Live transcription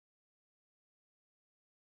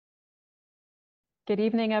Good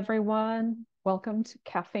evening, everyone. Welcome to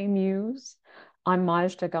Café Muse. I'm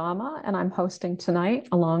Majda Gama, and I'm hosting tonight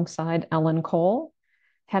alongside Ellen Cole.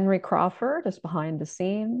 Henry Crawford is behind the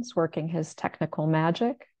scenes, working his technical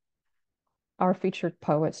magic. Our featured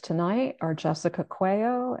poets tonight are Jessica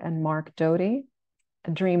Cuello and Mark Doty,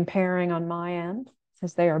 a dream pairing on my end,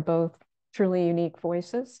 as they are both truly unique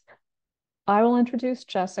voices. I will introduce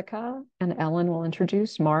Jessica, and Ellen will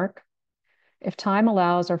introduce Mark. If time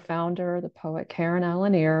allows, our founder, the poet Karen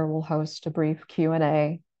Alanier, will host a brief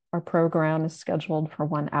Q&A. Our program is scheduled for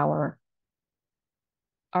 1 hour.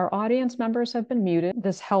 Our audience members have been muted.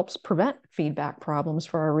 This helps prevent feedback problems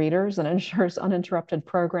for our readers and ensures uninterrupted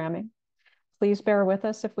programming. Please bear with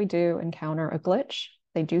us if we do encounter a glitch.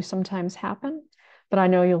 They do sometimes happen, but I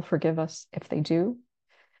know you'll forgive us if they do.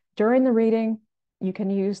 During the reading, you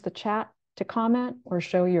can use the chat to comment or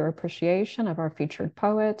show your appreciation of our featured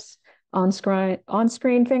poets.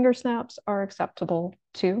 On-screen finger snaps are acceptable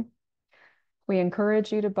too. We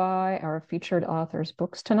encourage you to buy our featured authors'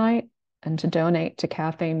 books tonight and to donate to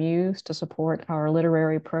Café Muse to support our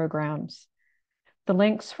literary programs. The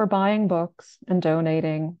links for buying books and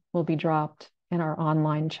donating will be dropped in our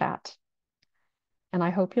online chat. And I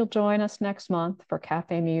hope you'll join us next month for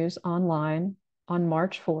Café Muse Online on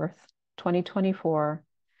March 4th, 2024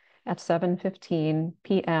 at 7:15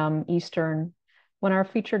 p.m. Eastern, when our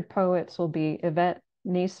featured poets will be Yvette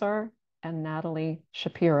Nisar and Natalie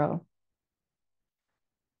Shapiro.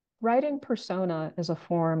 Writing persona is a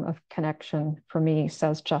form of connection for me,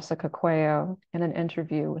 says Jessica Cuello in an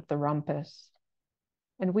interview with The Rumpus.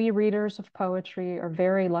 And we readers of poetry are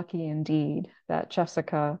very lucky indeed that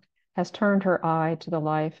Jessica has turned her eye to the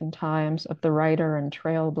life and times of the writer and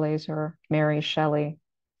trailblazer Mary Shelley.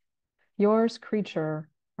 Yours creature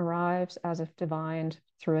arrives as if divined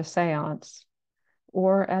through a seance,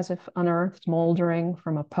 or as if unearthed moldering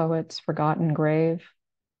from a poet's forgotten grave.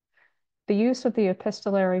 The use of the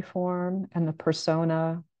epistolary form and the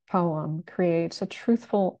persona poem creates a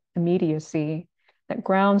truthful immediacy that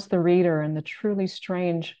grounds the reader in the truly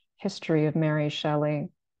strange history of Mary Shelley.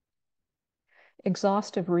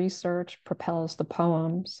 Exhaustive research propels the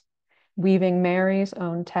poems, weaving Mary's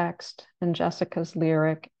own text and Jessica's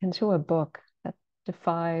lyric into a book that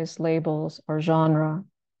defies labels or genre.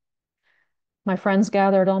 My friends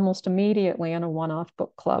gathered almost immediately in a one-off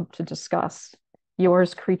book club to discuss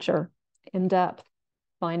Yours Creature in depth,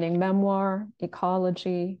 finding memoir,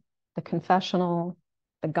 ecology, the confessional,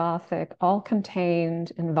 the Gothic, all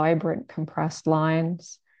contained in vibrant, compressed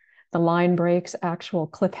lines. The line breaks, actual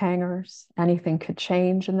cliffhangers. Anything could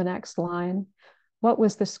change in the next line. What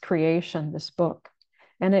was this creation, this book?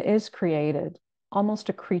 And it is created, almost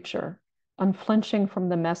a creature, unflinching from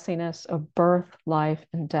the messiness of birth, life,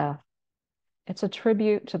 and death. It's a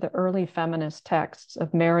tribute to the early feminist texts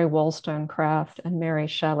of Mary Wollstonecraft and Mary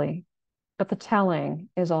Shelley, but the telling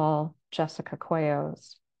is all Jessica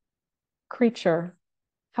Cuello's. Creature,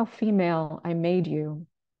 how female I made you.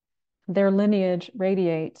 Their lineage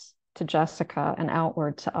radiates to Jessica and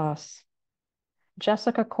outward to us.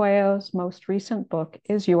 Jessica Cuello's most recent book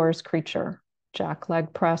is Yours Creature,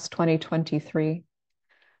 Jackleg Press 2023.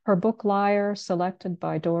 Her book Liar, selected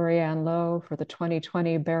by Dorianne Lowe for the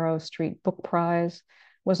 2020 Barrow Street Book Prize,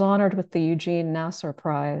 was honored with the Eugene Nasser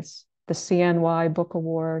Prize, the CNY Book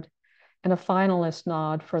Award, and a finalist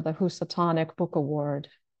nod for the Housatonic Book Award.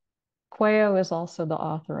 Cuello is also the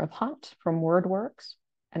author of Hunt from WordWorks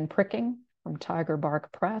and Pricking from Tiger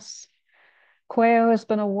Bark Press. Cuello has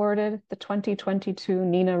been awarded the 2022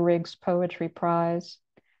 Nina Riggs Poetry Prize,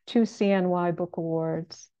 2 CNY Book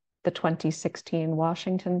Awards, the 2016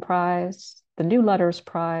 Washington Prize, the New Letters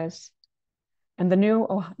Prize, and the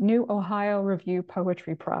New Ohio Review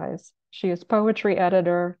Poetry Prize. She is poetry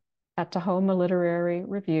editor at Tahoma Literary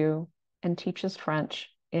Review and teaches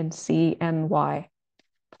French in CNY.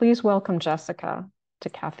 Please welcome Jessica to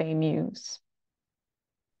Café Muse.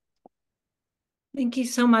 Thank you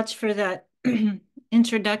so much for that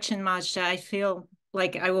introduction, Majda. I feel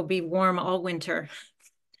like I will be warm all winter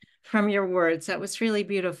from your words. That was really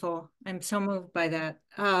beautiful. I'm so moved by that.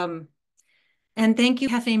 And thank you,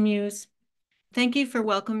 Café Muse. Thank you for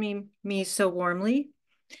welcoming me so warmly.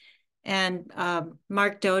 And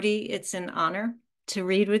Mark Doty, it's an honor to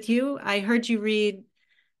read with you. I heard you read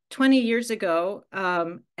 20 years ago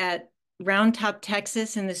at Round Top,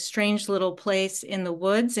 Texas, in this strange little place in the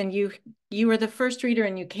woods. And you were the first reader,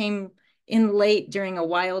 and you came in late during a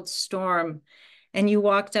wild storm. And you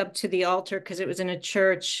walked up to the altar because it was in a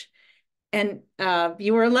church. And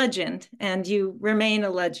you were a legend, and you remain a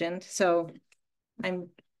legend. So I'm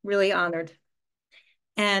really honored.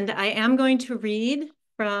 And I am going to read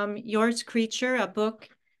from Yours Creature, a book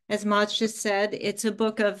As Maj just said, it's a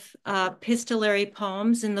book of epistolary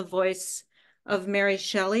poems in the voice of Mary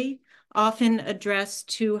Shelley, often addressed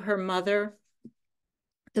to her mother,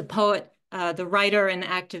 the poet, the writer and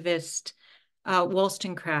activist,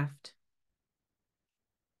 Wollstonecraft.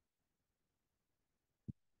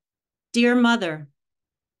 Dear Mother,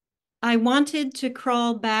 I wanted to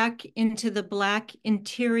crawl back into the black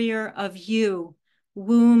interior of you,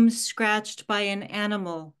 womb scratched by an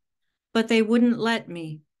animal, but they wouldn't let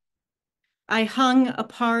me. I hung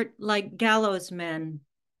apart like gallows men,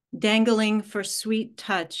 dangling for sweet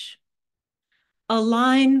touch. A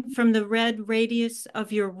line from the red radius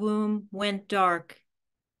of your womb went dark.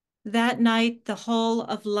 That night, the whole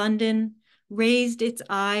of London raised its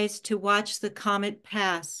eyes to watch the comet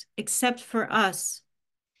pass, except for us.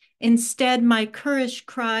 Instead, my currish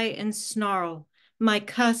cry and snarl, my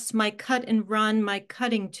cuss, my cut and run, my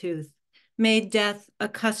cutting tooth, made death a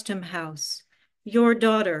custom house. Your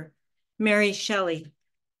daughter, Mary Shelley.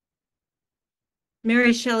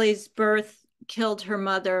 Mary Shelley's birth killed her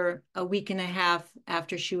mother a week and a half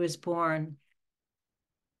after she was born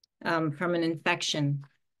from an infection.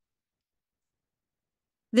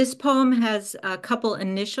 This poem has a couple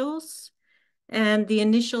initials, and the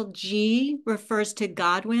initial G refers to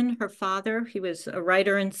Godwin, her father. He was a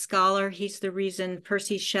writer and scholar. He's the reason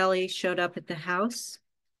Percy Shelley showed up at the house.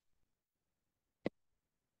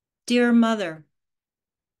 Dear Mother,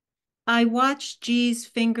 I watched G's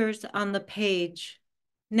fingers on the page,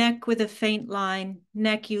 neck with a faint line,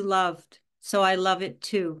 neck you loved, so I love it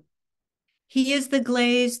too. He is the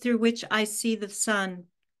glaze through which I see the sun.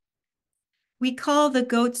 We call the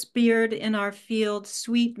goat's beard in our field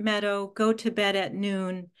sweet meadow, go to bed at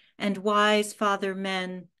noon, and wise father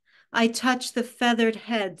men. I touch the feathered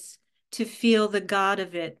heads to feel the god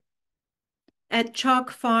of it. At Chalk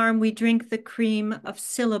Farm, we drink the cream of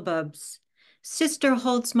syllabubs. Sister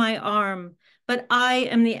holds my arm, but I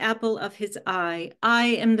am the apple of his eye. I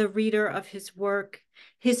am the reader of his work.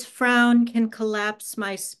 His frown can collapse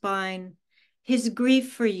my spine. His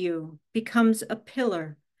grief for you becomes a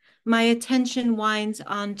pillar my attention winds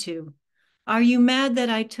onto. Are you mad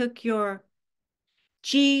that I took your...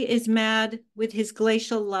 G is mad with his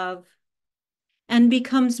glacial love and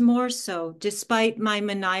becomes more so despite my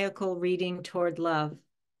maniacal reading toward love.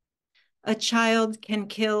 A child can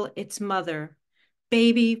kill its mother,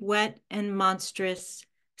 baby wet and monstrous,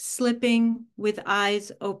 slipping with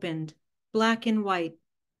eyes opened, black and white,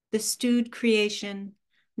 the stewed creation,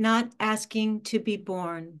 not asking to be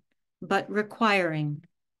born, but requiring.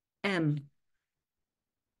 M.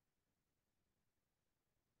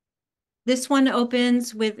 This one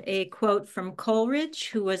opens with a quote from Coleridge,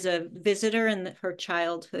 who was a visitor in her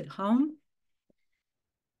childhood home.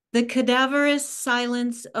 The cadaverous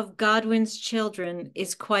silence of Godwin's children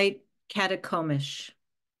is quite catacombs.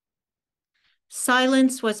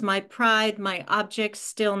 Silence was my pride, my object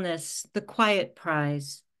stillness, the quiet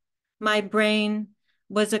prize. My brain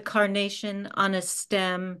was a carnation on a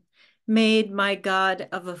stem, made my God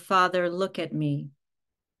of a father look at me.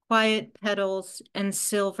 Quiet petals and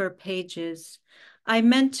silver pages. I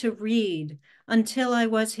meant to read until I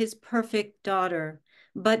was his perfect daughter,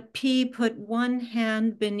 but P put one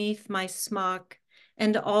hand beneath my smock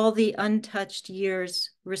and all the untouched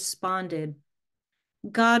years responded.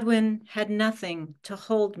 Godwin had nothing to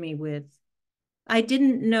hold me with. I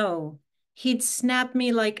didn't know. He'd snap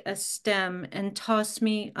me like a stem and toss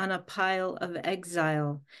me on a pile of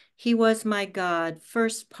exile. He was my God,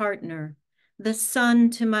 first partner, the sun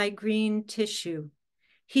to my green tissue.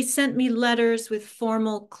 He sent me letters with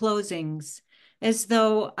formal closings, as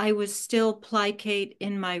though I was still plicate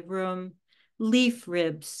in my room, leaf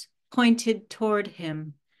ribs pointed toward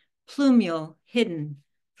him, plumule hidden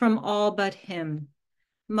from all but him.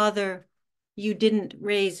 Mother, you didn't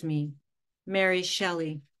raise me. Mary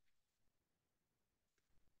Shelley.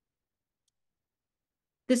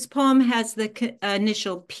 This poem has the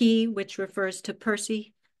initial P, which refers to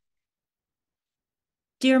Percy.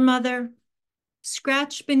 Dear Mother,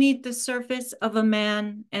 scratch beneath the surface of a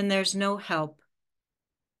man and there's no help.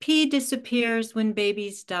 P disappears when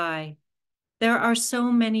babies die. There are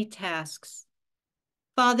so many tasks.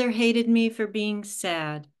 Father hated me for being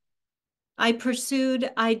sad. I pursued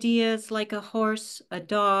ideas like a horse, a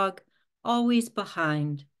dog, always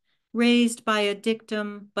behind, raised by a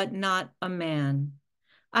dictum, but not a man.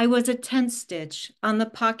 I was a tent stitch on the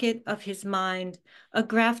pocket of his mind, a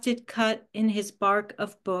grafted cut in his bark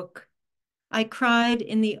of book. I cried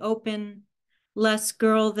in the open, less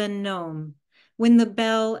girl than gnome, when the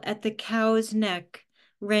bell at the cow's neck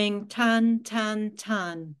rang tan, tan,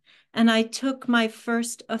 tan, and I took my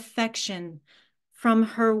first affection from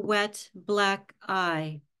her wet black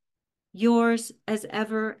eye. Yours as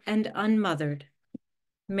ever and unmothered,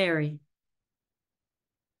 Mary.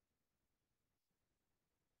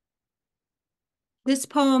 This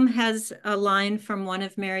poem has a line from one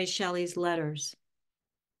of Mary Shelley's letters.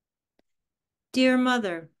 Dear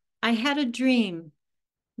Mother, I had a dream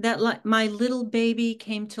that my little baby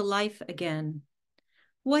came to life again.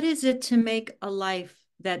 What is it to make a life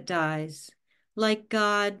that dies? Like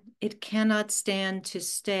God, it cannot stand to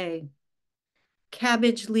stay.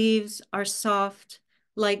 Cabbage leaves are soft,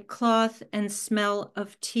 like cloth and smell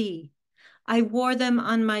of tea. I wore them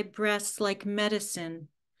on my breast like medicine.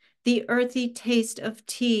 The earthy taste of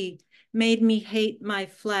tea made me hate my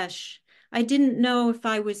flesh. I didn't know if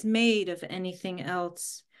I was made of anything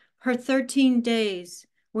else. Her 13 days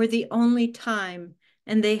were the only time,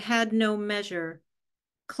 and they had no measure.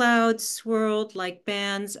 Clouds swirled like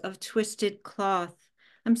bands of twisted cloth.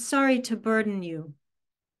 I'm sorry to burden you.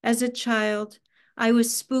 As a child, I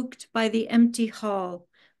was spooked by the empty hall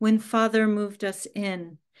when Father moved us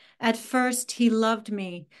in. At first, he loved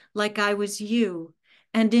me like I was you,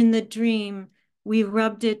 and in the dream, we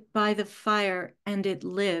rubbed it by the fire and it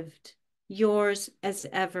lived. Yours as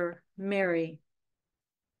ever, Mary.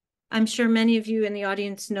 I'm sure many of you in the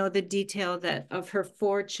audience know the detail that of her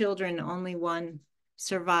 4 children, only one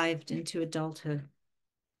survived into adulthood.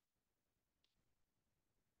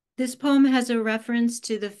 This poem has a reference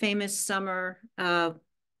to the famous summer that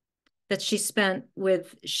she spent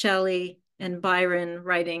with Shelley and Byron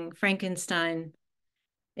writing Frankenstein.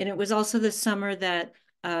 And it was also the summer that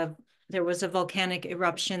there was a volcanic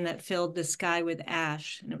eruption that filled the sky with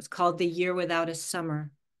ash, and it was called The Year Without a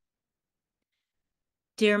Summer.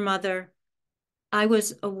 Dear Mother, I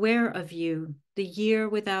was aware of you, the year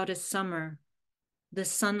without a summer. The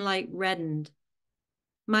sunlight reddened.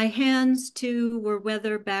 My hands, too, were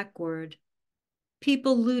weather backward.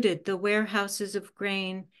 People looted the warehouses of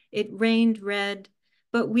grain. It rained red,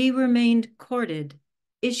 but we remained corded,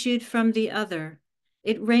 issued from the other.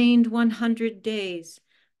 It rained 100 days.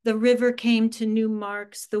 The river came to new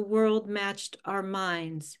marks. The world matched our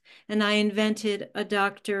minds. And I invented a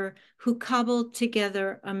doctor who cobbled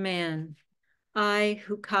together a man. I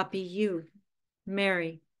who copy you,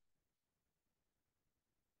 Mary.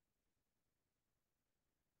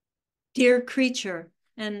 Dear creature,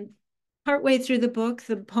 and partway through the book,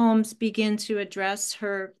 the poems begin to address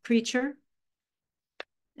her creature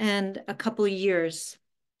and a couple of years.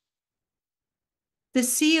 The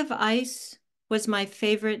sea of ice was my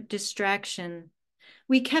favorite distraction.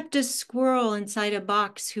 We kept a squirrel inside a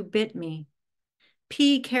box who bit me.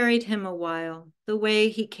 P carried him a while, the way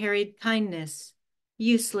he carried kindness,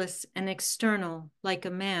 useless and external, like a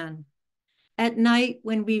man. At night,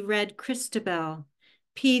 when we read Christabel,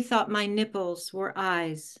 P thought my nipples were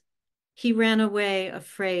eyes. He ran away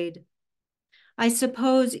afraid. I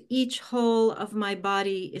suppose each hole of my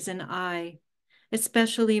body is an eye,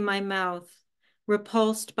 especially my mouth,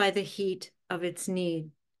 repulsed by the heat of its need.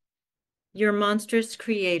 Your monstrous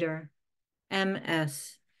creator,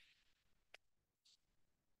 MS.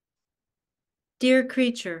 Dear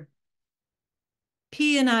creature,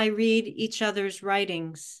 P and I read each other's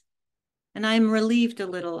writings, and I am relieved a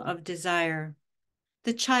little of desire.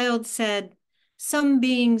 The child said, some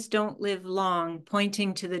beings don't live long,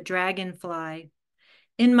 pointing to the dragonfly.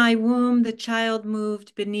 In my womb, the child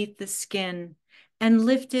moved beneath the skin and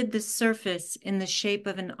lifted the surface in the shape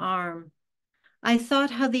of an arm. I thought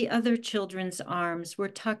how the other children's arms were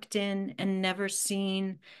tucked in and never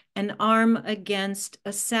seen, an arm against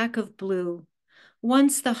a sack of blue.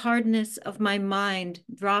 Once the hardness of my mind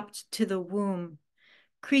dropped to the womb.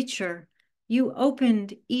 Creature, you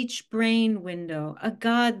opened each brain window, a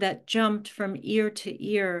god that jumped from ear to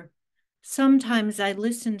ear. Sometimes I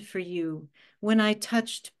listened for you. When I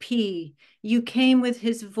touched P, you came with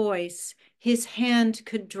his voice. His hand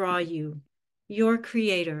could draw you. Your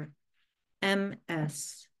creator,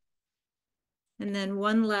 MS. And then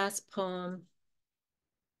one last poem.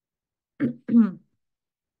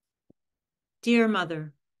 Dear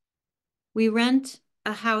Mother, we rent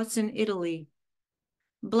a house in Italy.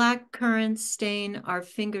 Black currants stain our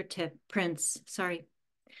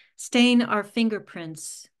stain our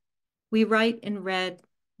fingerprints. We write in red,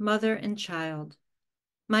 mother and child.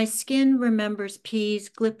 My skin remembers P's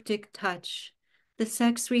glyptic touch, the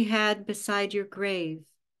sex we had beside your grave.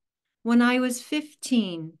 When I was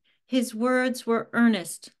 15, his words were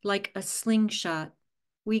earnest like a slingshot.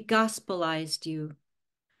 We gospelized you.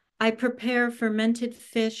 I prepare fermented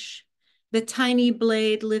fish. The tiny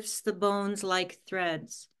blade lifts the bones like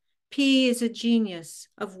threads. P is a genius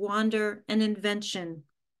of wonder and invention.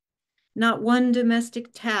 Not one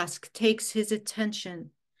domestic task takes his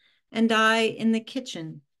attention. And I in the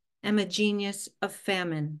kitchen, am a genius of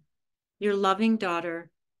famine. Your loving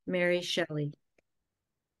daughter, Mary Shelley.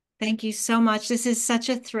 Thank you so much. This is such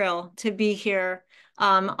a thrill to be here.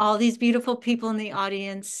 All these beautiful people in the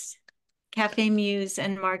audience, Cafe Muse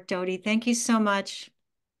and Mark Doty. Thank you so much.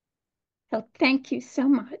 So thank you so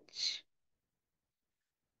much.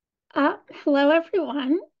 Hello,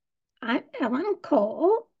 everyone. I'm Ellen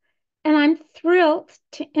Cole, and I'm thrilled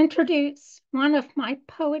to introduce one of my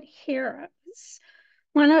poet heroes,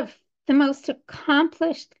 one of the most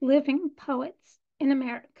accomplished living poets in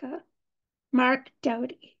America, Mark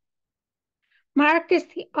Doty. Mark is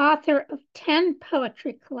the author of 10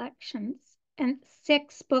 poetry collections and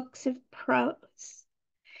 6 books of prose.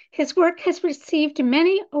 His work has received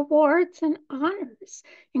many awards and honors,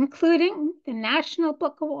 including the National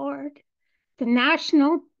Book Award, the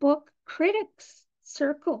National Book Critics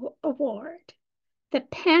Circle Award, the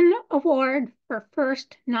PEN Award for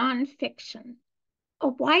First Nonfiction, a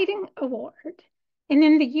Whiting Award, and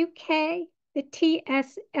in the UK, the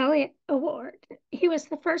T.S. Eliot Award. He was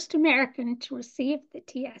the first American to receive the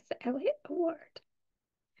T.S. Eliot Award.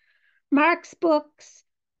 Mark's books,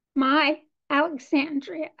 My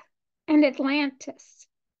Alexandria and Atlantis,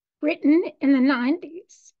 written in the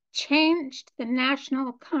 90s, changed the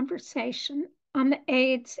national conversation on the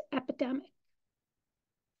AIDS epidemic.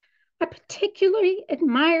 I particularly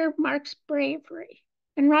admire Mark's bravery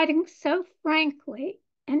in writing so frankly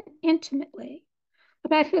and intimately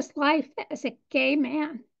about his life as a gay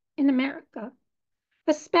man in America,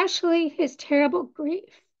 especially his terrible grief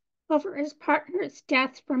over his partner's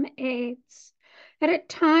death from AIDS at a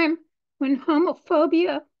time when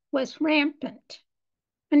homophobia was rampant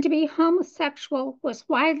and to be homosexual was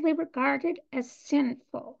widely regarded as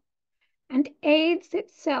sinful, and AIDS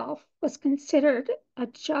itself was considered a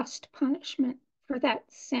just punishment for that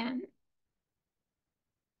sin.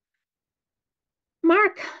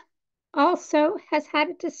 Mark also has had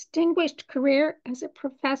a distinguished career as a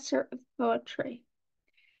professor of poetry.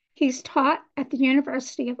 He's taught at the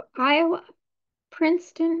University of Iowa,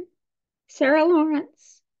 Princeton, Sarah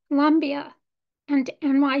Lawrence, Columbia, and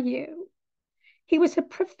NYU. He was a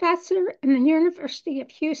professor in the University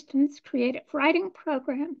of Houston's creative writing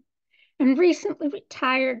program and recently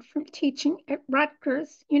retired from teaching at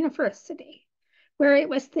Rutgers University, where he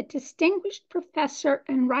was the distinguished professor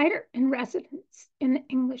and writer in residence in the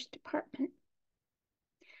English department.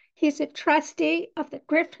 He's a trustee of the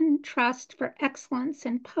Griffin Trust for Excellence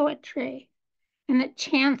in Poetry and a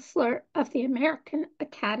chancellor of the American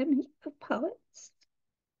Academy of Poets.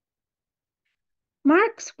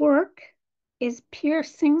 Mark's work is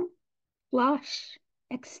piercing, lush,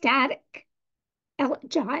 ecstatic,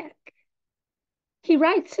 elegiac. He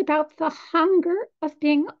writes about the hunger of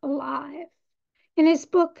being alive. In his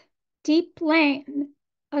book, Deep Lane,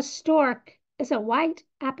 a stork is a white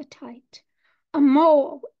appetite. A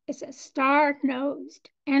mole is a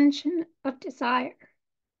star-nosed engine of desire.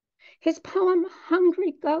 His poem,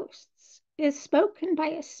 Hungry Ghosts, is spoken by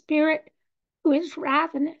a spirit who is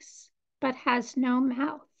ravenous but has no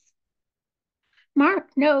mouth. Mark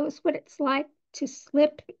knows what it's like to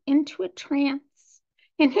slip into a trance.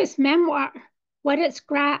 In his memoir, What is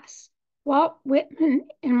Grass? Walt Whitman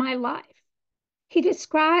in My Life, he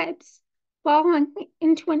describes falling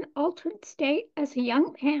into an altered state as a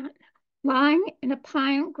young man, lying in a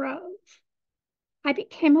pine grove. I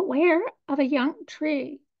became aware of a young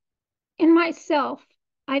tree. In myself,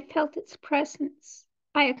 I felt its presence.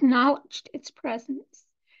 I acknowledged its presence.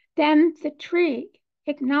 Then the tree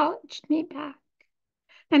acknowledged me back.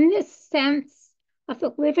 And this sense of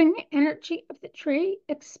the living energy of the tree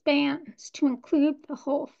expands to include the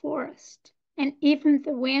whole forest and even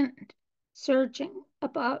the wind surging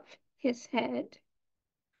above his head.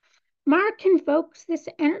 Mark invokes this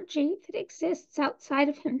energy that exists outside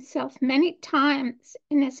of himself many times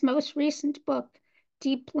in his most recent book,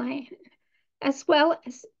 Deep Lane, as well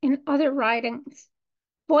as in other writings.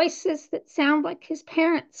 Voices that sound like his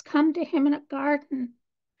parents come to him in a garden.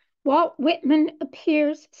 Walt Whitman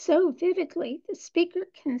appears so vividly the speaker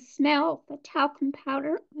can smell the talcum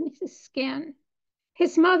powder on his skin.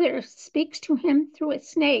 His mother speaks to him through a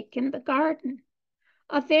snake in the garden.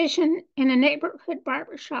 A vision in a neighborhood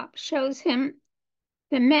barbershop shows him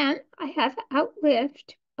the men I have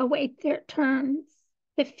outlived await their turns,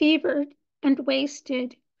 the fevered and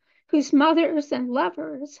wasted, whose mothers and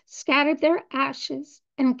lovers scattered their ashes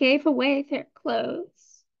and gave away their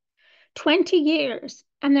clothes. 20 years,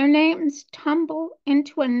 and their names tumble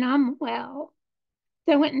into a numb well.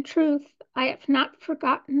 Though in truth, I have not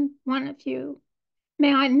forgotten one of you.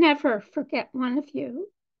 May I never forget one of you.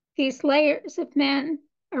 These layers of men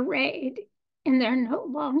arrayed in their no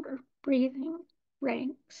longer breathing.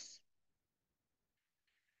 ranks.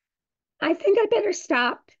 I think I better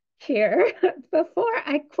stop here before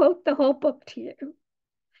I quote the whole book to you.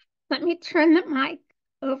 Let me turn the mic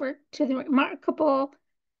over to the remarkable,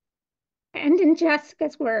 and in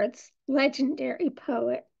Jessica's words, legendary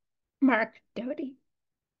poet, Mark Doty.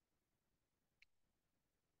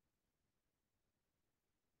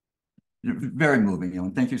 Very moving,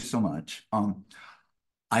 Ellen. Thank you so much.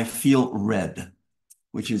 I feel read,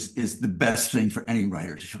 which is the best thing for any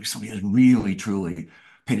writer, to show somebody has really, truly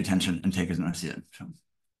paid attention and taken notice in. So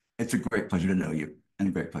it's a great pleasure to know you and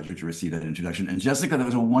a great pleasure to receive that introduction. And Jessica, that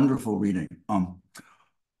was a wonderful reading.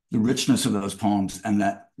 The richness of those poems and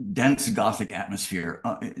that dense Gothic atmosphere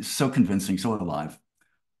is so convincing, so alive.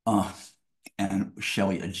 And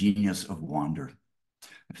Shelley, a genius of wander.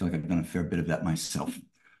 I feel like I've done a fair bit of that myself.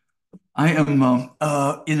 I am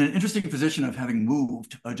in an interesting position of having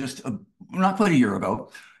moved not quite a year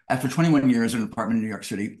ago. After 21 years in an apartment in New York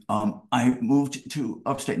City, I moved to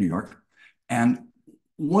upstate New York. And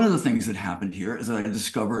one of the things that happened here is that I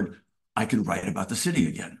discovered I could write about the city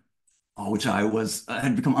again, which I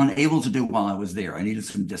had become unable to do while I was there. I needed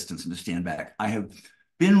some distance and to stand back. I have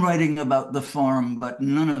been writing about the farm, but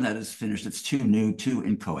none of that is finished. It's too new, too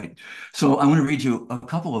inchoate. So I want to read you a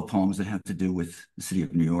couple of poems that have to do with the city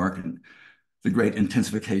of New York and the great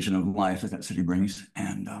intensification of life that that city brings,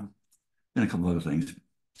 and then a couple of other things.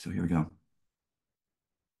 So here we go.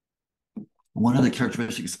 One of the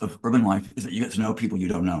characteristics of urban life is that you get to know people you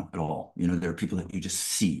don't know at all. You know, there are people that you just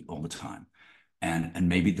see all the time. And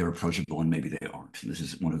maybe they're approachable and maybe they aren't. This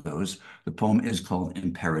is one of those. The poem is called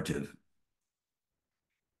Imperative.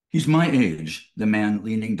 He's my age, the man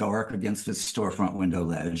leaning dark against his storefront window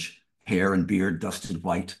ledge, hair and beard dusted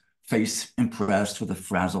white, face impressed with a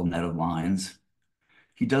frazzled net of lines.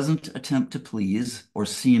 He doesn't attempt to please or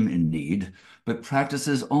seem in need, but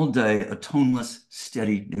practices all day a toneless,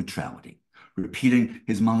 steady neutrality, repeating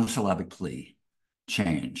his monosyllabic plea,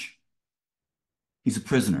 change. He's a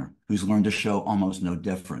prisoner who's learned to show almost no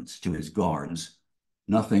deference to his guards,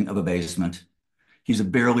 nothing of abasement. He's a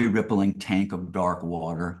barely rippling tank of dark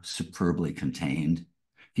water, superbly contained.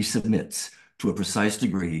 He submits to a precise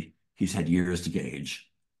degree he's had years to gauge.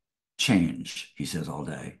 Change, he says all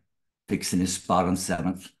day, fixing his spot on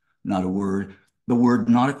 7th, not a word, the word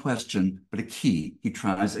not a question, but a key. He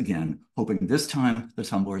tries again, hoping this time the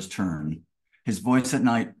tumblers turn. His voice at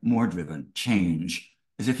night more driven, change,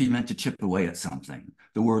 as if he meant to chip away at something,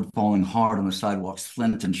 the word falling hard on the sidewalk's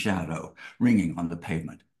flint and shadow, ringing on the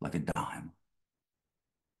pavement like a dime.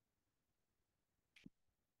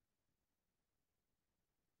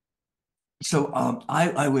 So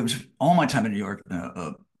I was all my time in New York in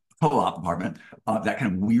a co-op apartment, that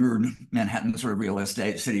kind of weird Manhattan sort of real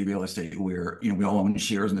estate, city real estate, where we all owned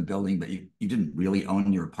shares in the building, but you didn't really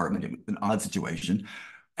own your apartment. It was an odd situation.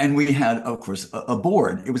 And we had, of course, a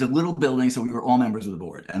board. It was a little building, so we were all members of the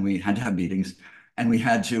board, and we had to have meetings, and we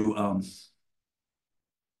had to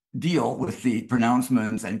deal with the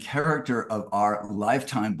pronouncements and character of our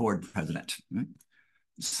lifetime board president.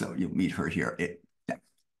 So you'll meet her here.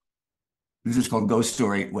 This is called Ghost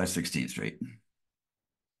Story, West 16th Street.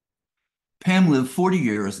 Pam lived 40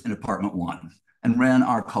 years in apartment 1 and ran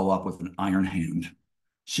our co-op with an iron hand.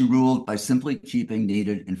 She ruled by simply keeping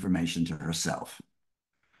needed information to herself.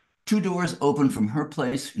 2 doors opened from her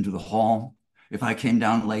place into the hall. If I came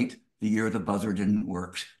down late, the year the buzzer didn't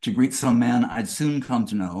work, to greet some man I'd soon come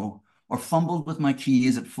to know, or fumbled with my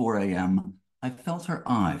keys at 4 a.m., I felt her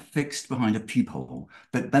eye fixed behind a peephole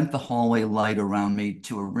that bent the hallway light around me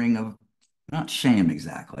to a ring of not shame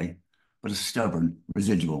exactly, but a stubborn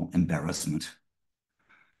residual embarrassment.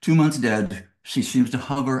 2 months dead, she seems to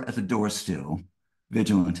hover at the door still,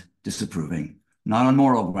 vigilant, disapproving, not on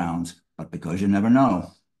moral grounds, but because you never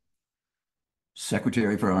know.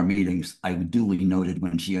 Secretary for our meetings, I duly noted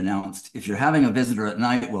when she announced, if you're having a visitor at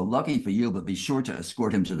night, well, lucky for you, but be sure to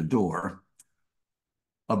escort him to the door.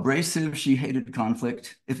 Abrasive, she hated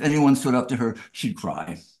conflict. If anyone stood up to her, she'd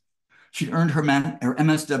cry. She'd earned her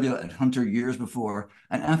MSW at Hunter years before,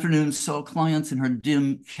 and afternoons saw clients in her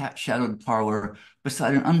dim, cat-shadowed parlor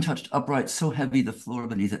beside an untouched upright so heavy the floor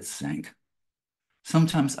beneath it sank.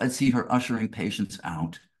 Sometimes I'd see her ushering patients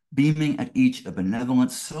out, beaming at each a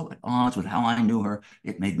benevolence so at odds with how I knew her,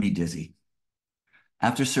 it made me dizzy.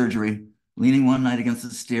 After surgery, leaning one night against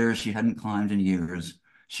the stairs she hadn't climbed in years,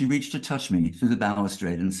 she reached to touch me through the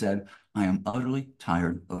balustrade and said, I am utterly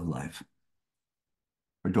tired of life.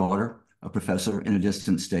 Her daughter, a professor in a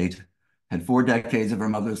distant state, had 4 decades of her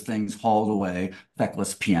mother's things hauled away,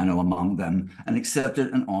 feckless piano among them, and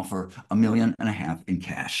accepted an offer $1.5 million in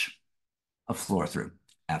cash. A floor through,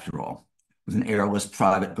 after all, with an airless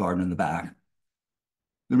private garden in the back.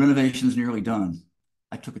 The renovation's nearly done.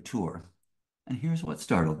 I took a tour, and here's what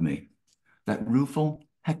startled me. That rueful,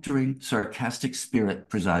 hectoring, sarcastic spirit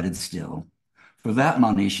presided still. For that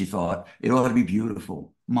money, she thought, it ought to be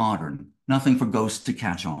beautiful, modern, nothing for ghosts to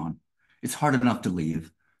catch on. It's hard enough to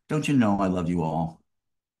leave. Don't you know I love you all?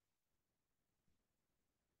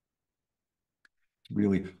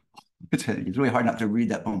 Really, it's really hard not to read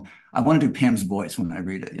that poem. I want to do Pam's voice when I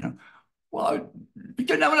read it, you know. Well,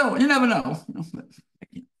 you never know, you never know, you know, but,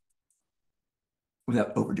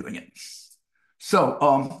 without overdoing it.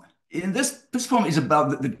 So, in this poem is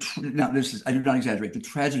about now this is, I do not exaggerate, the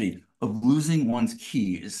tragedy of losing one's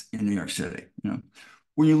keys in New York City. You know,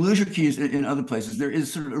 when you lose your keys in other places, there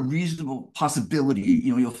is sort of a reasonable possibility,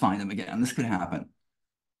 you know, you'll find them again. This could happen.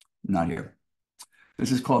 Not here.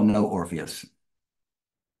 This is called No Orpheus.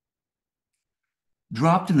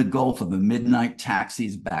 Dropped in the gulf of a midnight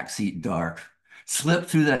taxi's backseat dark, slipped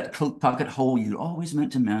through that coat pocket hole you'd always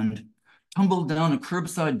meant to mend, tumbled down a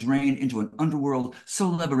curbside drain into an underworld so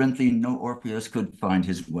labyrinthine no Orpheus could find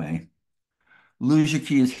his way. Lose your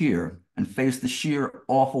keys here and face the sheer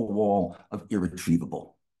awful wall of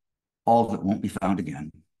irretrievable, all that won't be found again.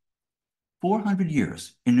 400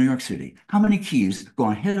 years in New York City. How many keys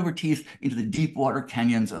gone head over teeth into the deep water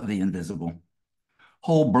canyons of the invisible?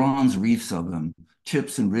 Whole bronze reefs of them,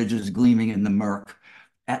 tips and ridges gleaming in the murk,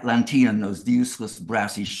 Atlantean, those useless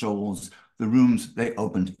brassy shoals, the rooms they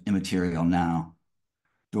opened immaterial now.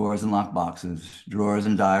 Doors and locked boxes, drawers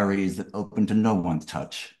and diaries that open to no one's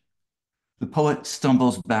touch. The poet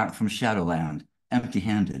stumbles back from Shadowland,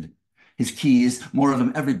 empty-handed. His keys, more of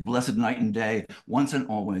them every blessed night and day, once and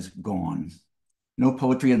always gone. No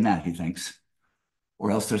poetry in that, he thinks, or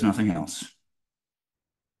else there's nothing else.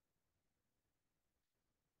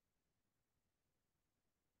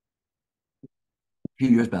 A few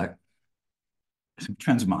years back, some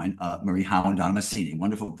friends of mine, Marie Howe and Donna Massini,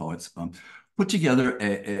 wonderful poets, put together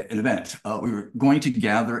an event. We were going to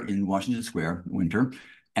gather in Washington Square in winter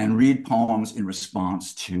and read poems in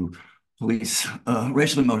response to police,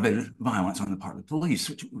 racially motivated violence on the part of the police,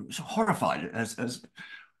 which was horrified, as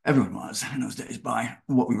everyone was in those days, by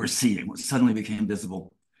what we were seeing, what suddenly became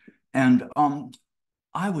visible. And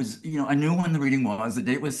I was, you know, I knew when the reading was, the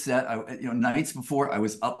date was set, nights before I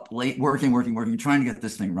was up late working, trying to get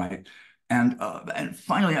this thing right. And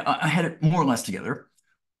finally, I had it more or less together.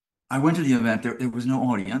 I went to the event. There was no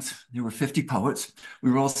audience. There were 50 poets. We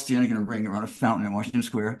were all standing in a ring around a fountain in Washington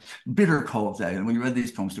Square. Bitter cold day, and we read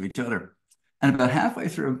these poems to each other. And about halfway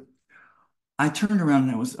through, I turned around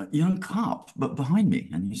and there was a young cop but behind me.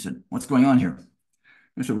 And he said, "What's going on here?"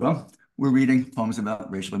 I said, "Well, we're reading poems about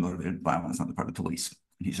racially motivated violence on the part of the police."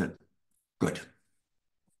 And he said, "Good."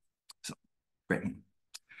 So, great.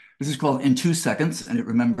 This is called In 2 Seconds, and it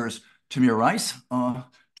remembers Tamir Rice, a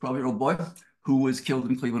 12-year-old boy who was killed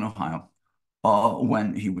in Cleveland, Ohio,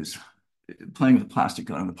 when he was playing with a plastic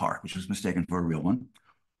gun in the park, which was mistaken for a real one.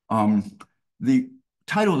 The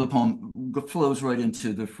title of the poem flows right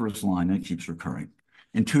into the first line, and it keeps recurring.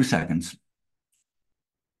 In 2 seconds,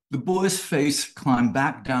 the boy's face climbed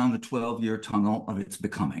back down the 12-year tunnel of its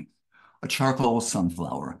becoming, a charcoal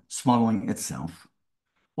sunflower swallowing itself.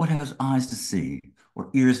 What has eyes to see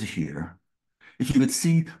or ears to hear? If you could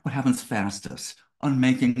see what happens fast us,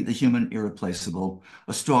 unmaking the human irreplaceable,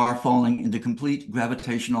 a star falling into complete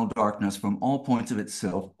gravitational darkness from all points of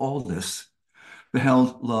itself, all this,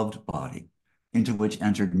 beheld loved body, into which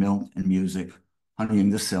entered milk and music,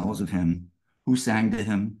 honeying the cells of him, who sang to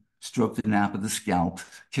him, stroked the nap of the scalp,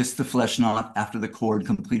 kissed the flesh knot after the cord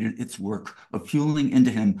completed its work of fueling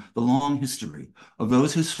into him the long history of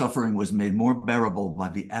those whose suffering was made more bearable by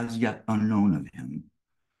the as yet unknown of him,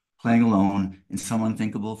 playing alone in some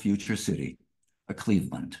unthinkable future city, a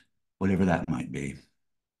Cleveland, whatever that might be.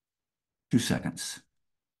 2 seconds,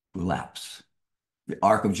 relapse, the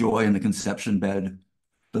arc of joy in the conception bed,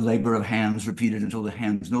 the labor of hands repeated until the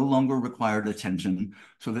hands no longer required attention,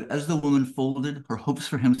 so that as the woman folded, her hopes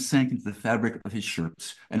for him sank into the fabric of his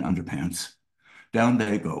shirts and underpants. Down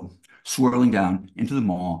they go, swirling down into the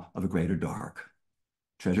maw of a greater dark.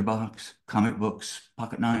 Treasure box, comic books,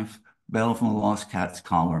 pocket knife, bell from a lost cat's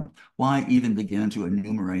collar. Why even begin to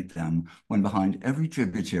enumerate them when behind every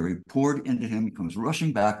tributary poured into him comes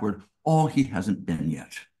rushing backward all he hasn't been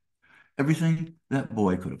yet? Everything that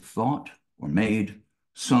boy could have thought or made,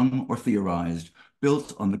 sung or theorized,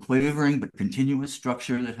 built on the quavering but continuous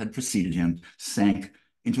structure that had preceded him, sank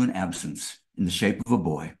into an absence in the shape of a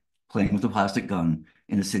boy playing with a plastic gun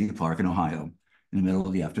in a city park in Ohio in the middle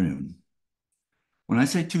of the afternoon. When I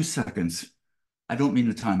say 2 seconds, I don't mean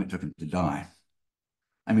the time it took him to die.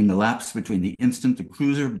 I mean the lapse between the instant the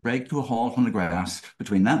cruiser braked to a halt on the grass,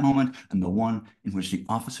 between that moment and the one in which the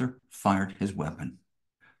officer fired his weapon.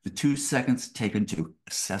 The 2 seconds taken to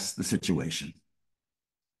assess the situation.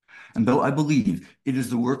 And though I believe it is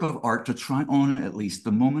the work of art to try on at least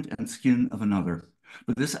the moment and skin of another,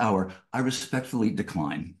 for this hour I respectfully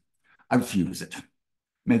decline. I refuse it.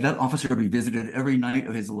 May that officer be visited every night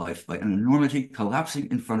of his life by an enormity collapsing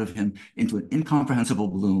in front of him into an incomprehensible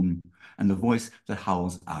gloom, and the voice that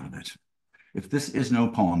howls out of it. If this is no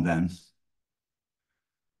poem, then,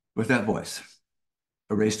 with that voice,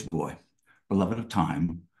 erased boy, beloved of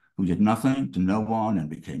time, who did nothing to no one and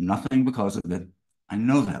became nothing because of it, I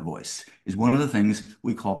know that voice is one of the things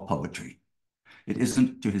we call poetry. It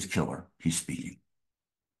isn't to his killer he's speaking.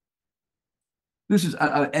 This is,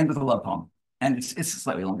 I end with a love poem, and it's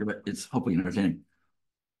slightly longer, but it's hopefully entertaining.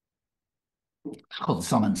 It's called The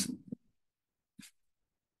Summons.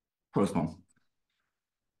 Prose poem.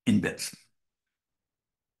 In bits.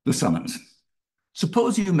 The Summons.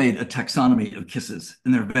 Suppose you made a taxonomy of kisses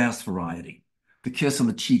in their vast variety. The kiss on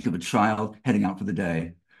the cheek of a child heading out for the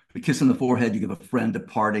day. The kiss on the forehead you give a friend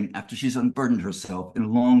departing after she's unburdened herself in a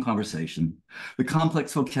long conversation. The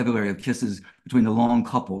complex vocabulary of kisses between the long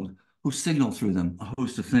coupled who signal through them a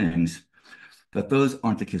host of things. But those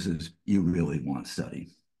aren't the kisses you really want to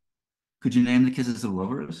study. Could you name the kisses of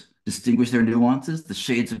lovers? Distinguish their nuances, the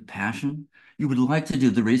shades of passion? You would like to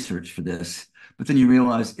do the research for this, but then you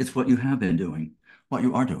realize it's what you have been doing, what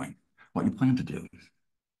you are doing, what you plan to do.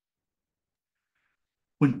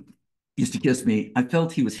 When he used to kiss me, I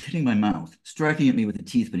felt he was hitting my mouth, striking at me with the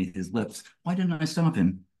teeth beneath his lips. Why didn't I stop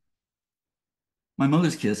him? My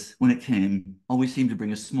mother's kiss, when it came, always seemed to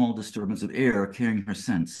bring a small disturbance of air carrying her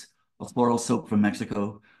scents. A floral soap from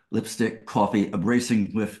Mexico, lipstick, coffee, a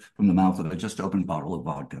bracing whiff from the mouth of a just opened bottle of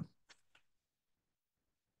vodka.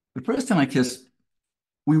 The first time I kissed,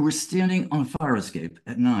 we were standing on a fire escape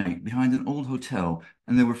at night behind an old hotel,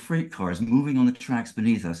 and there were freight cars moving on the tracks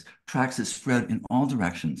beneath us, tracks that spread in all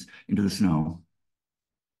directions into the snow.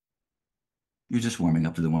 You're just warming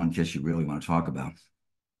up to the one kiss you really want to talk about.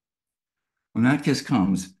 When that kiss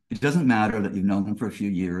comes, it doesn't matter that you've known them for a few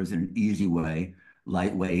years in an easy way,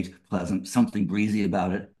 lightweight, pleasant, something breezy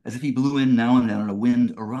about it, as if he blew in now and then on a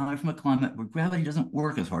wind arrived from a climate where gravity doesn't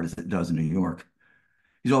work as hard as it does in New York.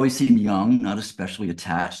 He's always seemed young, not especially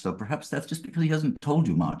attached, though perhaps that's just because he hasn't told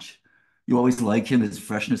you much. You always like him, his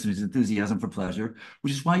freshness and his enthusiasm for pleasure,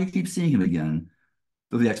 which is why you keep seeing him again,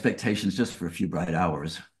 though the expectation is just for a few bright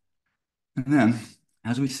hours. And then,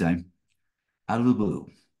 as we say, out of the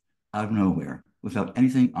blue, out of nowhere, without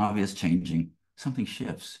anything obvious changing, something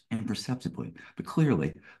shifts imperceptibly, but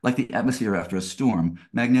clearly, like the atmosphere after a storm,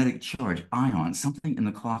 magnetic charge, ions, something in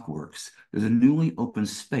the clockworks. There's a newly opened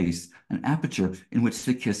space, an aperture in which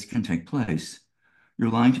the kiss can take place. You're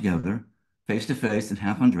lying together, face to face and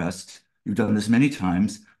half undressed. You've done this many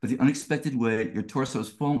times, but the unexpected way your torsos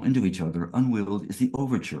fall into each other, unwilled, is the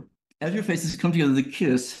overture. As your faces come together, the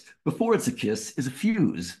kiss, before it's a kiss, is a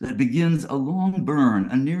fuse that begins a long burn,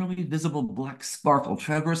 a nearly visible black sparkle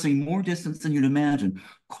traversing more distance than you'd imagine,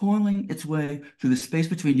 coiling its way through the space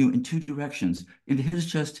between you in two directions, into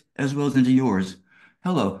his chest as well as into yours.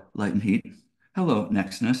 Hello, light and heat. Hello,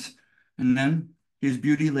 nextness. And then his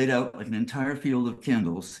beauty laid out like an entire field of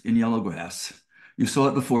candles in yellow grass. You saw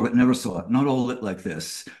it before, but never saw it, not all lit like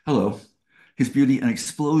this. Hello. His beauty, an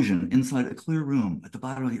explosion inside a clear room at the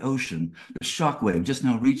bottom of the ocean, the shockwave just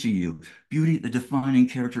now reaching you. Beauty, the defining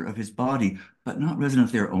character of his body, but not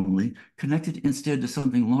resident there only, connected instead to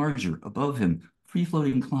something larger above him,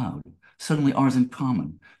 free-floating cloud, suddenly ours in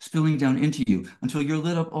common, spilling down into you until you're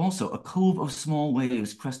lit up also, a cove of small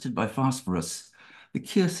waves crested by phosphorus. The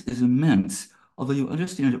kiss is immense, although you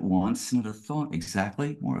understand at once, not a thought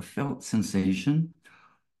exactly, more a felt sensation,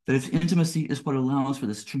 that its intimacy is what allows for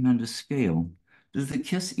this tremendous scale. Does the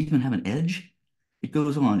kiss even have an edge? It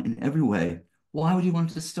goes on in every way. Why would you want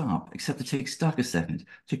it to stop, except to take stock a second,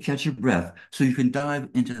 to catch your breath, so you can dive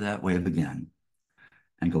into that wave again,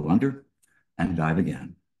 and go under, and dive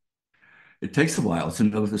again? It takes a while to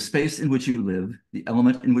know the space in which you live, the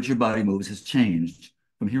element in which your body moves has changed.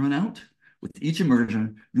 From here on out, with each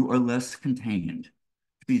immersion, you are less contained.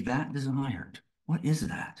 To be that desired, what is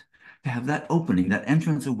that? To have that opening, that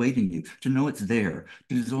entrance awaiting you, to know it's there,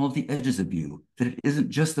 to dissolve the edges of you, that it isn't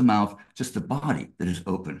just the mouth, just the body that is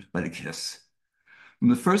opened by the kiss. From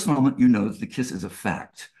the first moment, you know that the kiss is a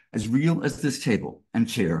fact, as real as this table and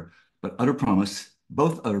chair, but utter promise,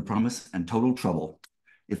 both utter promise and total trouble.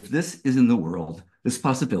 If this is in the world, this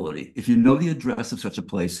possibility, if you know the address of such a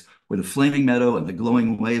place where the flaming meadow and the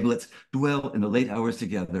glowing wavelets dwell in the late hours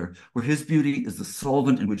together, where his beauty is the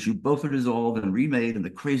solvent in which you both are dissolved and remade in the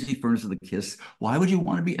crazy furnace of the kiss, why would you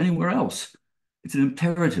want to be anywhere else? It's an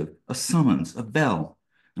imperative, a summons, a bell.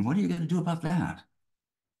 And what are you going to do about that?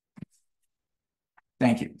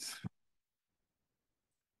 Thank you.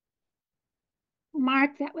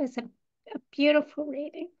 Mark, that was a beautiful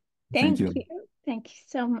reading. Thank Thank you. you. Thank you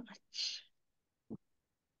so much.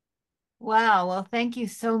 Wow. Well, thank you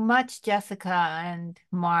so much, Jessica and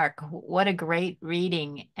Mark. What a great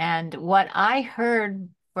reading. And what I heard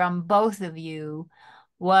from both of you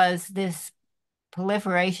was this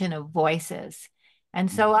proliferation of voices. And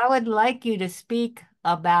so I would like you to speak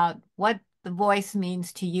about what the voice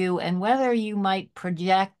means to you and whether you might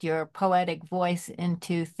project your poetic voice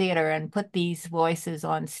into theater and put these voices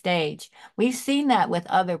on stage. We've seen that with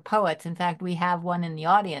other poets. In fact, we have one in the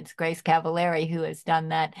audience, Grace Cavallari, who has done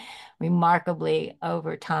that remarkably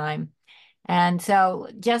over time. And so,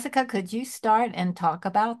 Jessica, could you start and talk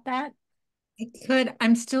about that? I could.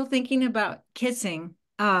 I'm still thinking about kissing.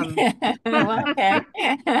 Well, okay.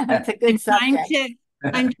 That's a good I'm trying subject. to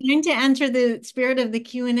I'm trying to enter the spirit of the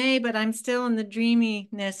Q&A, but I'm still in the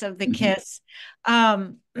dreaminess of the kiss.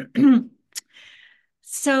 Um,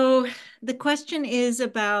 so the question is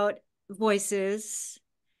about voices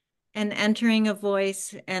and entering a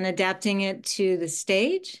voice and adapting it to the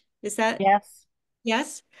stage. Is that Yes.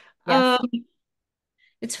 yes? Yes.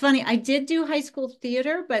 It's funny. I did do high school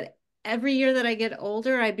theater, but every year that I get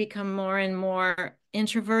older, I become more and more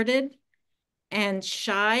introverted and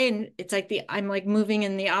shy, and it's like I'm like moving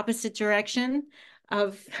in the opposite direction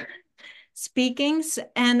of speaking.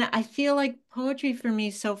 And I feel like poetry for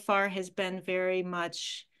me so far has been very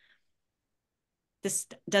much, this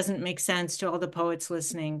doesn't make sense to all the poets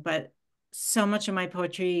listening, but so much of my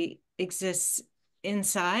poetry exists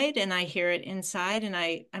inside, and I hear it inside. And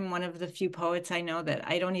I'm one of the few poets I know that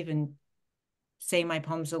I don't even say my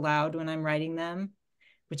poems aloud when I'm writing them,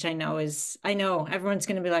 which I know everyone's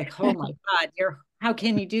going to be like, oh my God, how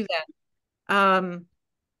can you do that?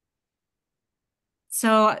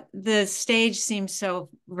 So the stage seems so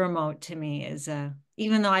remote to me,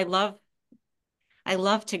 even though I love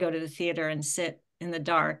to go to the theater and sit in the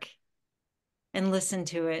dark and listen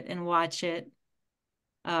to it and watch it.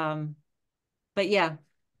 Um, but yeah,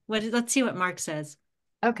 let's see what Mark says.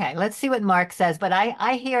 Okay, let's see what Mark says. But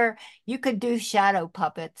I hear you could do shadow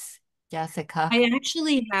puppets, Jessica. I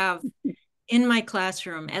actually have in my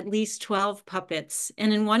classroom at least 12 puppets.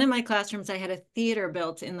 And in one of my classrooms, I had a theater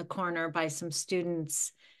built in the corner by some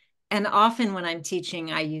students. And often when I'm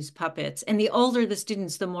teaching, I use puppets. And the older the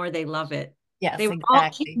students, the more they love it. Yes, They were all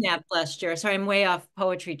exactly. kidnapped last year. Sorry, I'm way off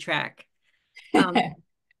poetry track. Go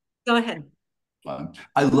ahead.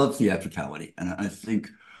 I love theatricality. And I think,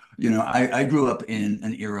 I grew up in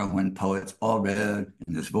an era when poets all read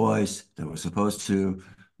in this voice that was supposed to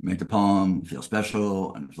make the poem feel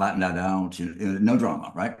special and flatten that out, no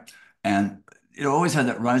drama, right? And it always had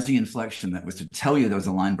that rising inflection that was to tell you there was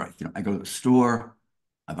a line break. I go to the store,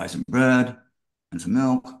 I buy some bread and some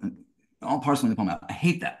milk, and all parceling the poem out. I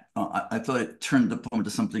hate that. I thought it turned the poem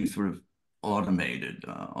into something sort of automated,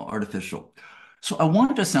 artificial. So I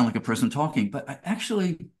wanted to sound like a person talking, but I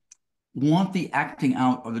actually want the acting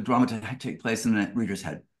out or the drama to take place in the reader's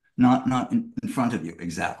head, not in front of you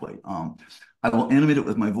exactly. I will animate it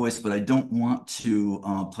with my voice, but I don't want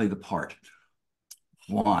to play the part.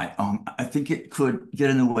 Why? I think it could get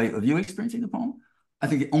in the way of you experiencing the poem. I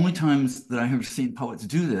think the only times that I have seen poets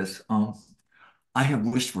do this, I have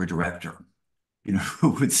wished for a director, who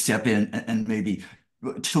would step in and maybe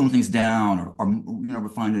tone things down or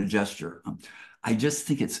refine a gesture. I just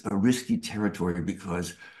think it's a risky territory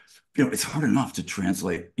because, it's hard enough to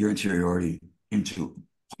translate your interiority into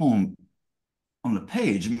a poem on the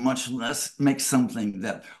page, much less make something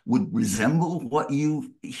that would resemble what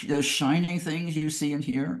the shining things you see and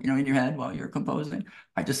hear, in your head while you're composing.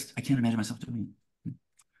 I can't imagine myself doing it.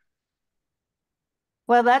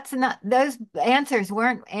 Well, those answers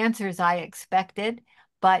weren't answers I expected,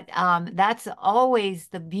 but that's always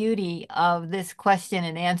the beauty of this question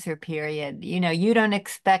and answer period. You don't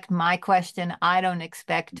expect my question, I don't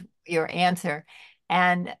expect your answer.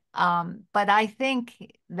 And but I think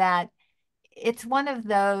that it's one of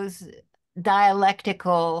those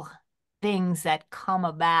dialectical things that come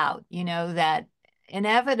about, that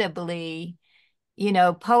inevitably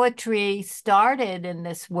poetry started in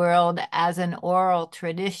this world as an oral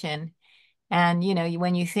tradition. And,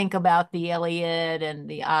 when you think about the Iliad and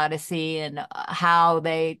the Odyssey and how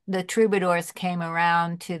the troubadours came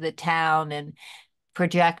around to the town and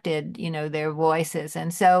projected, their voices.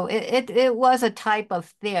 And so it was a type of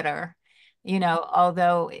theater,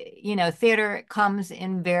 although, theater comes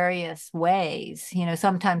in various ways.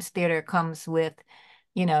 Sometimes theater comes with,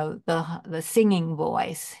 the singing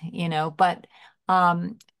voice, but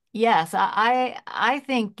yes, I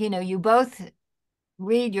think, you both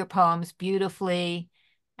read your poems beautifully,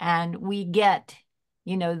 and we get,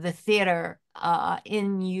 the theater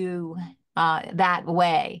in you that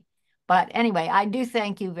way. But anyway, I do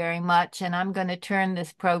thank you very much, and I'm going to turn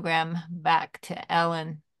this program back to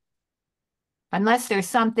Ellen. Unless there's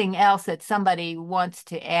something else that somebody wants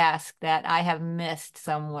to ask that I have missed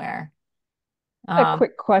somewhere. A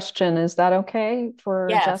quick question. Is that okay for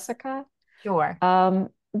Yes, Jessica? sure.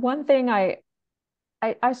 One thing I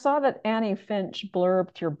saw that Annie Finch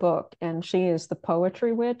blurbed your book, and she is the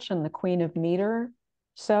poetry witch and the queen of meter.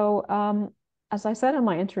 So, as I said in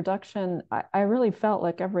my introduction, I really felt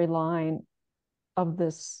like every line of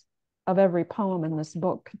every poem in this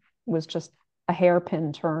book was just a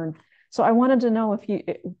hairpin turn. So I wanted to know if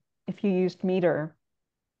you used meter,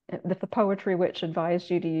 if the poetry witch advised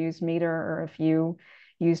you to use meter, or if you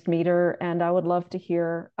used meter. And I would love to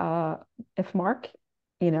hear if Mark,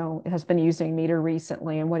 has been using meter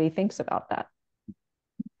recently and what he thinks about that.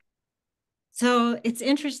 So it's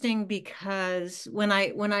interesting because when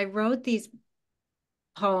I wrote these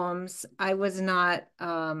poems, I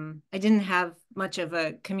didn't have much of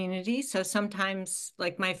a community. So sometimes,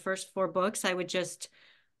 like my first 4 books, I would just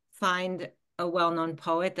find a well-known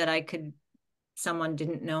poet that someone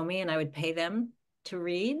didn't know me, and I would pay them to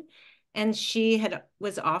read. And she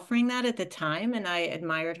was offering that at the time, and I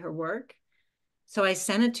admired her work. So I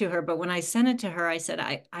sent it to her, but when I sent it to her, I said,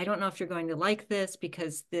 I don't know if you're going to like this,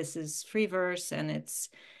 because this is free verse, and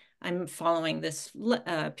I'm following this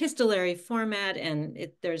epistolary format, and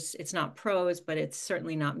it's not prose, but it's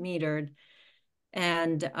certainly not metered.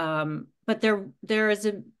 And but there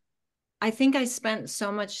is I think I spent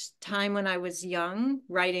so much time when I was young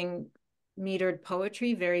writing metered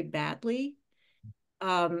poetry very badly.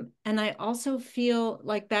 And I also feel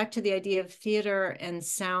like, back to the idea of theater and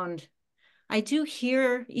sound, I do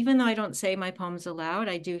hear, even though I don't say my poems aloud,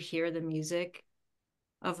 I do hear the music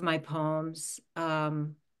of my poems.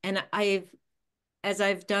 And as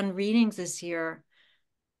I've done readings this year,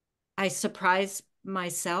 I surprise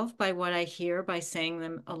myself by what I hear by saying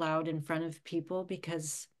them aloud in front of people,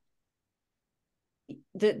 because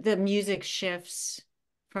the music shifts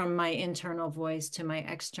from my internal voice to my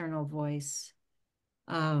external voice.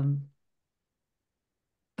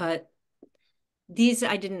 But these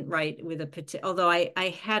I didn't write with although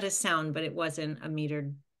I had a sound, but it wasn't a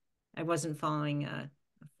metered, I wasn't following a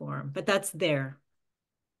form, but that's there.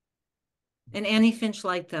 And Annie Finch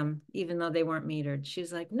liked them, even though they weren't metered. She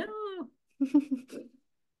was like, no.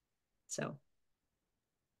 So.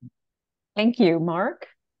 Thank you, Mark.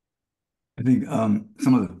 I think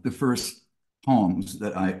some of the first poems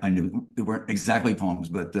that I knew, they weren't exactly poems,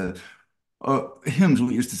 but hymns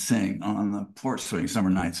we used to sing on the porch swing summer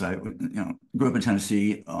nights. I grew up in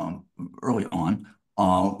Tennessee early on.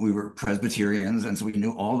 We were Presbyterians, and so we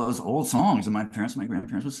knew all those old songs, and my parents and my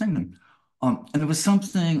grandparents would sing them. And there was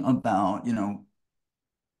something about,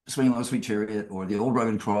 Swing Low, Sweet Chariot, or The Old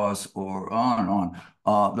Rugged Cross, or on and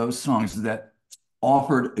on, those songs that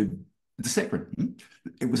offered the sacred.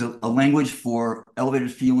 It was a language for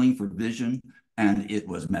elevated feeling, for vision, and it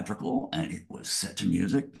was metrical, and it was set to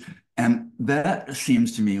music. And that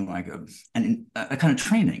seems to me like a kind of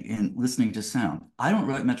training in listening to sound. I don't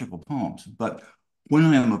write metrical poems, but when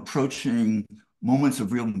I am approaching moments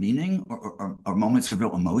of real meaning or moments of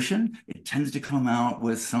real emotion, it tends to come out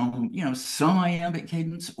with some iambic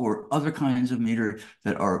cadence or other kinds of meter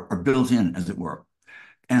that are built in, as it were.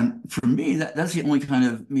 And for me, that's the only kind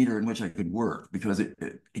of meter in which I could work, because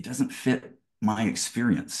it doesn't fit my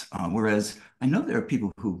experience. Whereas I know there are same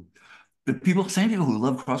people who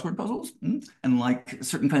love crossword puzzles and like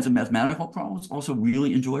certain kinds of mathematical problems also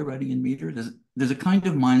really enjoy writing in meter. There's a kind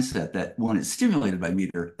of mindset that one is stimulated by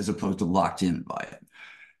meter as opposed to locked in by it.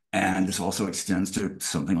 And this also extends to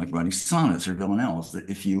something like writing sonnets or villanelles, that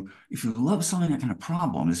if you love solving that kind of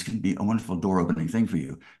problem, this can be a wonderful door opening thing for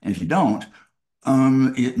you. And if you don't,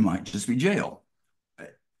 it might just be jail.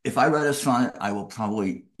 If I write a sonnet, I will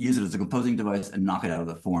probably use it as a composing device and knock it out of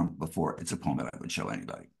the form before it's a poem that I would show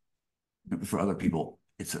anybody. For other people,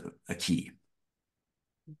 it's a key.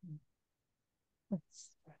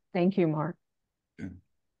 Thank you, Mark. Okay.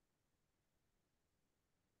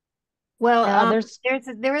 Well,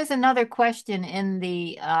 there is another question in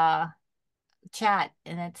the chat,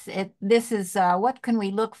 and this is what can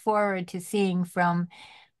we look forward to seeing from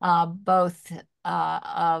both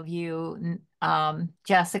of you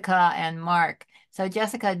Jessica and Mark. So,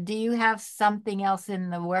 Jessica, do you have something else in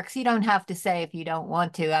the works? You don't have to say if you don't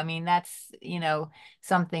want to. I mean, that's,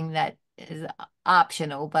 something that is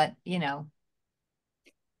optional, but,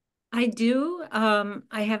 I do.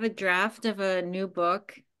 I have a draft of a new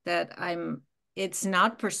book that it's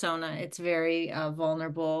not persona, it's very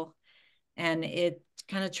vulnerable, and it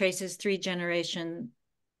kind of traces three generations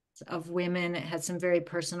of women. It has some very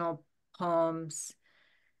personal poems,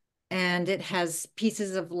 and it has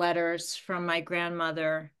pieces of letters from my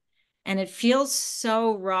grandmother. And it feels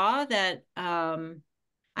so raw that I'm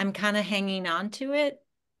kind of hanging on to it.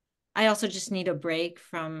 I also just need a break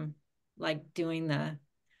from like doing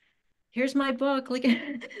here's my book, like,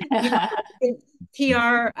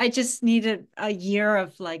 PR. I just need a year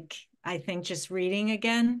of like, I think just reading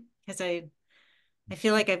again, because I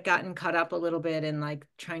feel like I've gotten caught up a little bit in like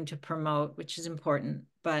trying to promote, which is important.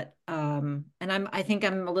 But and I think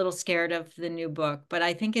I'm a little scared of the new book, but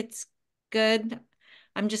I think it's good.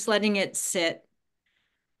 I'm just letting it sit.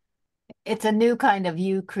 it's a new kind of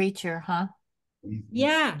you creature, huh?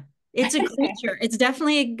 Yeah, it's a creature. It's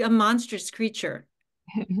definitely a monstrous creature.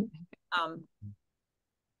 Um,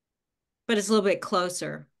 but it's a little bit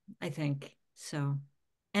closer, I think. So,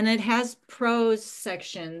 and it has prose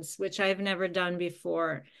sections, which I've never done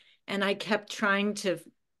before. And I kept trying to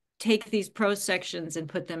take these prose sections and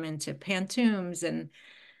put them into pantoums and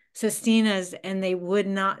sestinas, and they would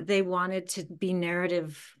not, they wanted to be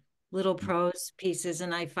narrative little prose pieces.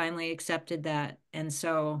 And I finally accepted that. And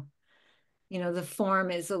so, the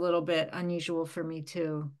form is a little bit unusual for me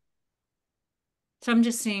too. So I'm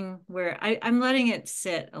just seeing where I'm letting it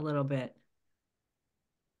sit a little bit.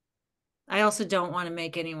 I also don't want to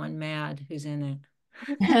make anyone mad who's in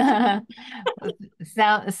it.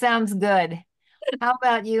 Sounds good. How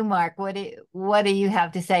about you, Mark? What do you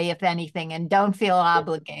have to say, if anything? And don't feel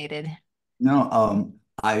obligated. No,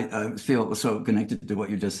 I feel so connected to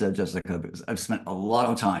what you just said, Jessica, because I've spent a lot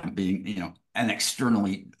of time being, an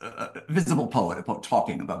externally visible poet, a poet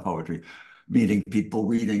talking about poetry, meeting people,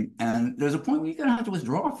 reading, and there's a point where you're gonna have to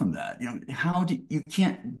withdraw from that. How do you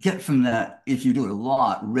can't get from that if you do it a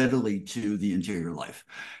lot readily to the interior life,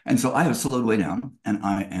 and so I have slowed way down, and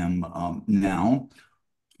I am now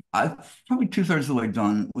I'm probably two-thirds of the way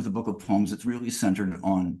done with a book of poems that's really centered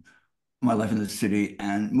on my life in the city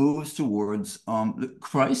and moves towards the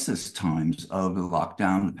crisis times of the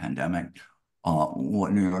lockdown, the pandemic,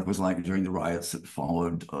 what New York was like during the riots that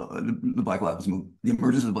followed the Black Lives movement, the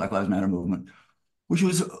emergence of the Black Lives Matter movement, which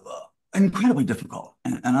was incredibly difficult.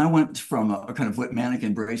 And I went from a kind of manic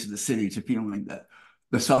embrace of the city to feeling that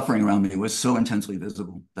the suffering around me was so intensely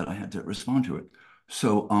visible that I had to respond to it.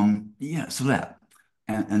 So yeah, so that.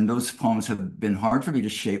 And those poems have been hard for me to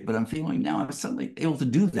shape, but I'm feeling now I'm suddenly able to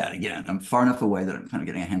do that again. I'm far enough away that I'm kind of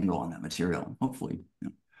getting a handle on that material. Hopefully,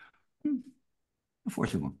 before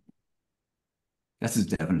too long. That's as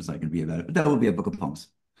definite as I can be about it. But that will be a book of poems.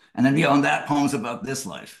 And then beyond that, poems about this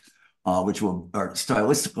life, which are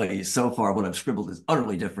stylistically, so far, what I've scribbled is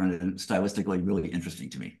utterly different and stylistically really interesting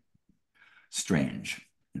to me. Strange,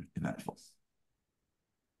 eventful.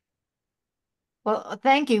 Well,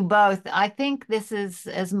 thank you both. I think this is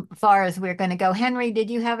as far as we're going to go. Henry, did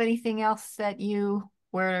you have anything else that you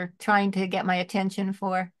were trying to get my attention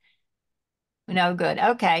for? No, good.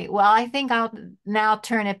 Okay. Well, I think I'll now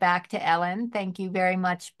turn it back to Ellen. Thank you very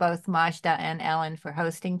much, both Majda and Ellen, for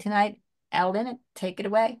hosting tonight. Ellen, take it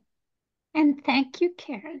away. And thank you,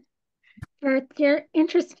 Karen, for your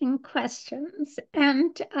interesting questions.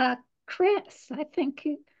 And Chris, I think,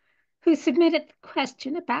 who submitted the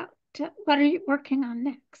question about what are you working on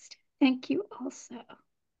next. Thank you also.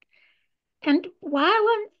 And while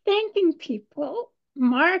I'm thanking people,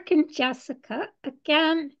 Mark and Jessica,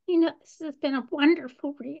 again, this has been a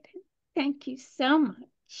wonderful reading. Thank you so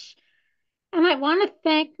much. And I want to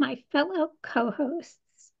thank my fellow co-hosts,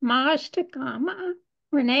 Majda Gama,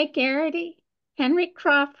 Renee Garrity, Henry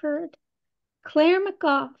Crawford, Claire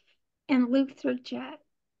McGough, and Luther Jett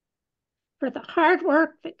for the hard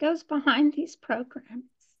work that goes behind these programs.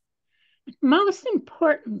 And most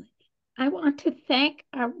importantly, I want to thank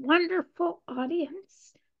our wonderful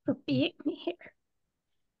audience for being here.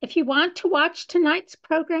 If you want to watch tonight's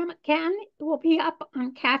program again, it will be up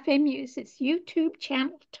on Café Muse's YouTube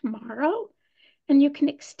channel tomorrow, and you can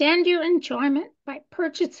extend your enjoyment by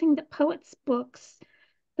purchasing the poet's books.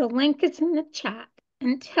 The link is in the chat,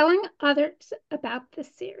 and telling others about the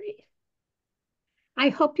series. I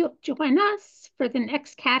hope you'll join us for the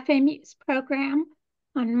next Café Muse program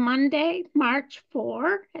on Monday, March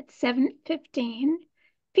 4 at 7:15,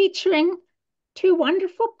 featuring two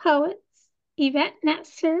wonderful poets, Yvette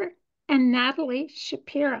Netzer and Natalie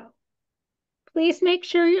Shapiro. Please make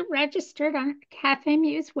sure you're registered on Café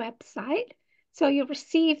Muse website so you'll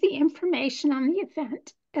receive the information on the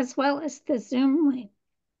event as well as the Zoom link.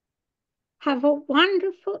 Have a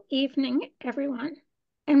wonderful evening, everyone,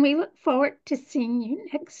 and we look forward to seeing you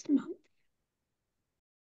next month.